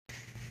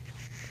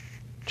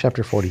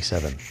Chapter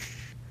 47.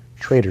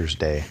 Trader's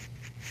Day.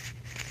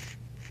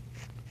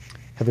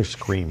 Heather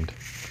screamed.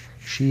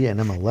 She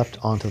and Emma leapt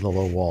onto the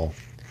low wall.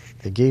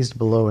 They gazed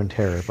below in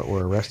terror, but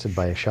were arrested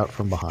by a shout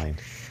from behind.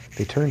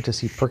 They turned to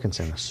see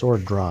Perkinson,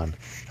 sword drawn,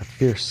 a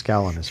fierce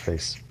scowl on his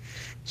face.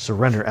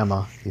 "Surrender,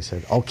 Emma," he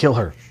said. "I'll kill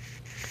her,"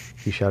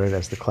 he shouted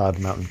as the Cloud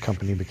Mountain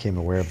Company became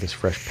aware of this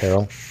fresh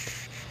peril.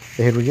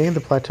 They had regained the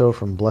plateau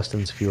from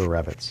Bleston's fewer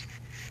rabbits.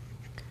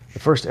 "The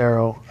first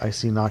arrow I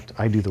see knocked,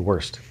 I do the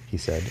worst," he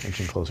said,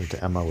 inching closer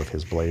to Emma with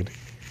his blade.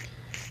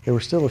 There were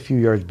still a few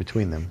yards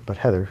between them, but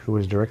Heather, who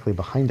was directly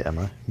behind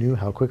Emma, knew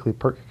how quickly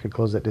Perk could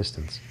close that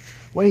distance.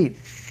 "Wait!"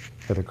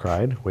 Heather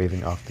cried,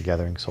 waving off the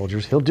gathering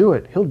soldiers. "He'll do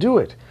it! He'll do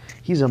it!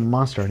 He's a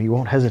monster and he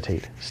won't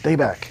hesitate. Stay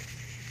back!"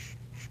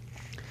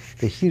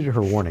 They heeded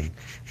her warning,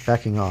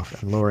 backing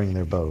off and lowering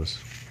their bows.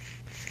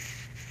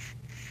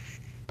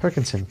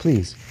 "Perkinson,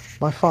 please.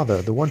 My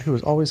father, the one who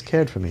has always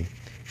cared for me,"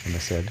 Emma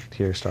said,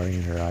 tears starting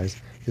in her eyes,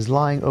 "is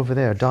lying over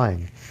there,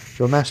 dying.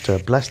 Your master,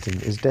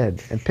 Bleston, is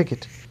dead, and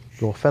Pickett,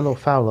 your fellow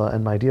fowler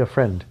and my dear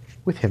friend,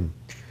 with him.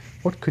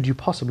 What could you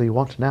possibly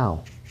want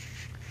now?"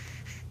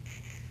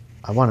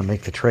 "I want to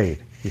make the trade,"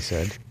 he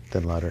said,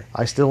 then louder,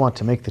 "I still want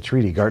to make the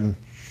treaty, Garton."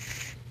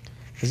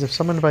 As if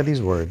summoned by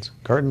these words,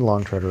 Garton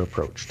Longtreader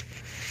approached.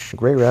 The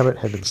gray rabbit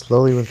had been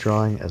slowly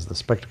withdrawing as the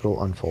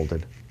spectacle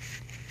unfolded.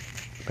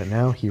 But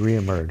now he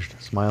re-emerged,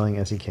 smiling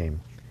as he came.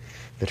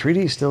 "The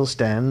treaty still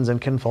stands and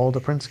can fall to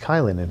Prince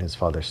Kylan in his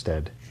father's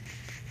stead."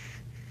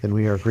 "Then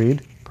we are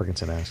agreed?"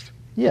 Perkinson asked.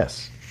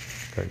 "Yes,"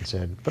 Garton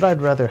said, "but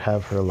I'd rather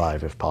have her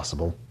alive if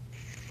possible."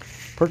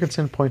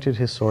 Perkinson pointed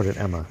his sword at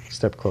Emma,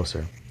 stepped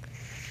closer.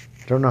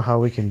 "I don't know how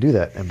we can do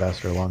that,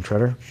 Ambassador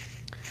Longtreader."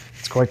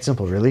 "It's quite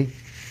simple, really,"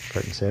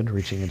 Garton said,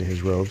 reaching into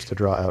his robes to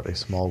draw out a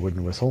small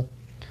wooden whistle.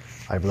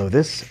 "I blow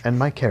this, and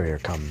my carrier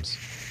comes.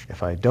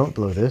 If I don't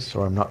blow this,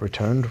 or am not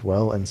returned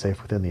well and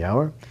safe within the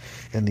hour,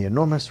 then the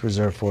enormous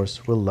reserve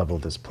force will level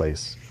this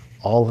place,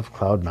 all of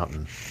Cloud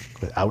Mountain,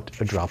 without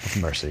a drop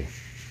of mercy."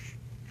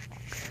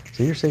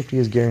 "So your safety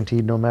is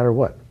guaranteed no matter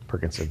what,"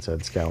 Perkinson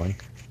said, scowling.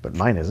 "But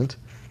mine isn't.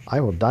 I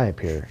will die up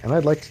here, and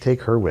I'd like to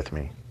take her with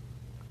me."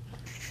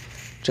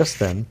 Just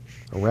then,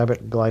 a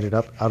rabbit glided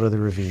up out of the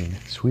ravine,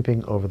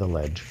 sweeping over the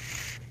ledge.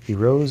 He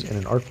rose in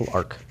an artful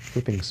arc,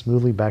 flipping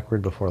smoothly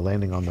backward before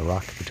landing on the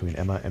rock between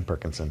Emma and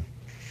Perkinson.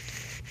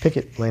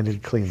 Pickett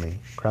landed cleanly,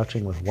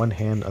 crouching with one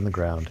hand on the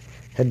ground,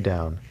 head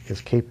down, his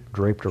cape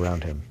draped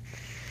around him.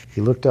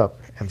 He looked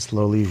up and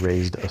slowly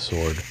raised a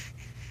sword.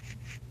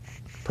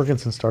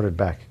 Perkinson started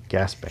back,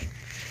 gasping.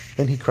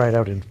 Then he cried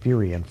out in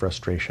fury and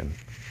frustration.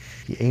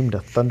 He aimed a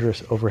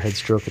thunderous overhead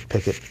stroke at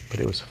Pickett, but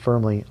it was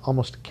firmly,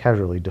 almost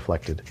casually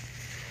deflected.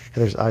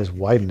 Heather's eyes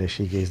widened as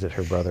she gazed at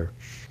her brother.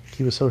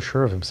 He was so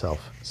sure of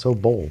himself, so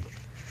bold.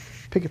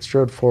 Pickett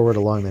strode forward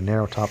along the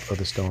narrow top of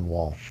the stone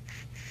wall.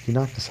 He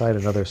knocked aside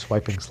another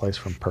swiping slice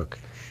from Perk,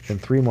 then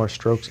 3 more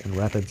strokes in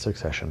rapid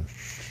succession.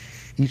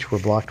 Each were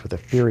blocked with a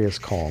furious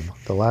calm,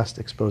 the last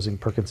exposing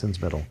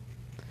Perkinson's middle.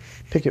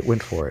 Pickett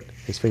went for it,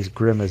 his face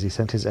grim as he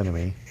sent his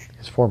enemy,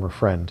 his former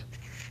friend,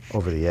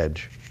 over the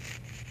edge.